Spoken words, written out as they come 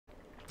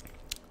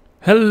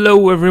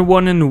Hello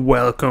everyone and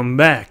welcome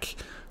back.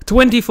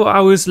 24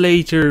 hours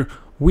later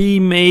we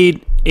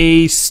made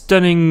a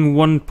stunning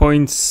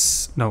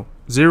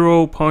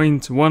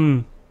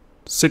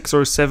 0.16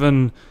 or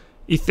 7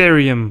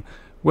 Ethereum.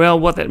 Well,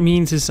 what that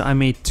means is I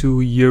made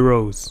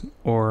 €2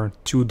 or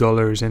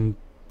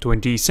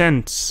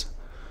 $2.20.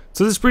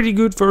 So that's pretty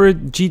good for a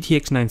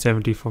GTX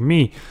 970 for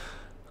me.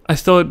 I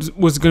thought it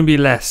was gonna be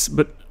less,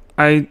 but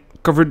I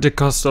covered the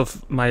cost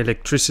of my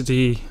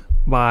electricity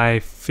by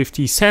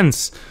 50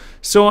 cents.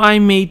 So I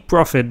made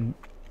profit.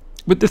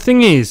 But the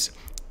thing is,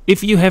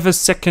 if you have a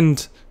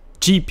second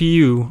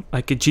GPU,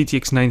 like a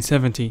GTX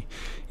 970,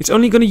 it's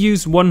only going to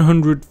use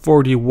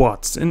 140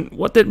 watts. And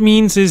what that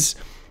means is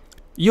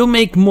you'll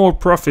make more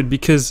profit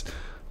because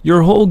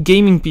your whole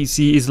gaming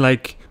PC is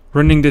like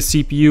running the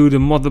CPU, the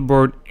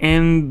motherboard,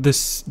 and the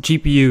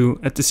GPU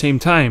at the same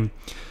time.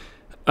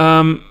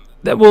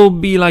 That will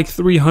be like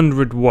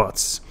 300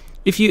 watts.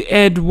 If you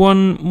add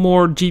one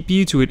more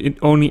GPU to it, it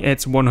only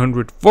adds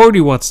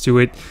 140 watts to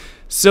it.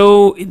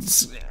 So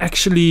it's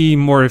actually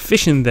more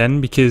efficient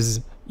then, because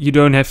you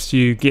don't have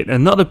to get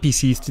another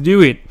PC to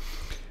do it.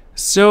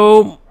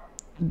 So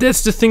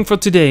that's the thing for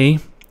today.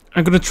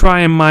 I'm gonna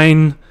try and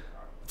mine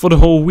for the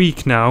whole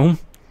week now.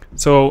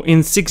 So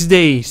in 6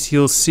 days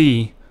you'll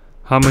see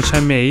how much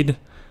I made.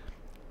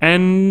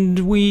 And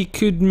we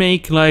could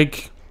make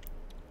like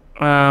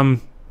an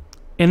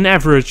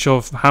average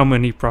of how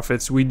many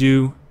profits we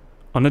do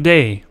on a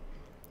day,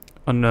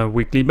 on a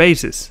weekly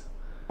basis.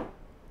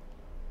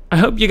 I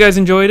hope you guys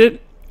enjoyed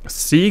it.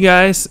 See you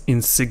guys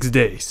in 6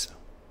 days.